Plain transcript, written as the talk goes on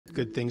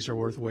good things are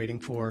worth waiting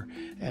for,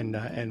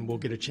 and we'll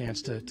get a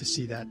chance to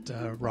see that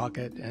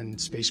rocket and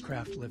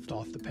spacecraft lift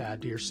off the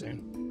pad here soon.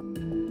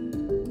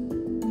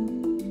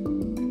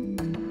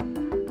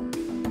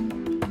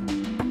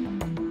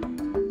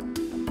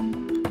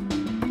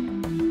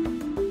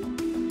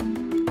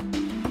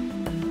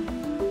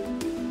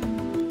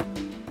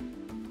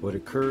 What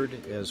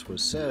occurred, as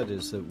was said,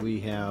 is that we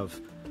have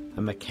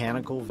a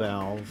mechanical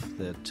valve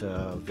that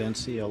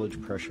vents the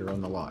ullage pressure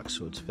on the lock,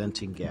 so it's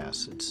venting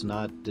gas. It's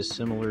not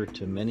dissimilar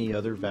to many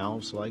other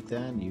valves like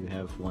that. You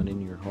have one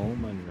in your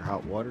home on your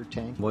hot water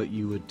tank. What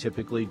you would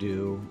typically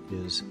do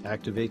is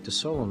activate the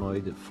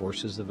solenoid that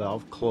forces the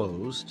valve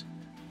closed,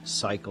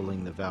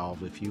 cycling the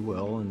valve, if you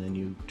will, and then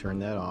you turn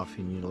that off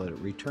and you let it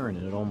return,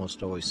 and it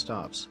almost always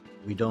stops.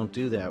 We don't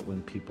do that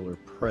when people are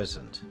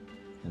present.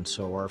 And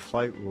so our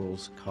flight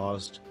rules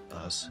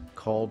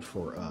called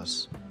for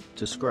us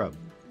to scrub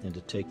and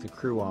to take the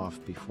crew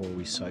off before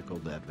we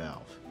cycled that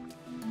valve.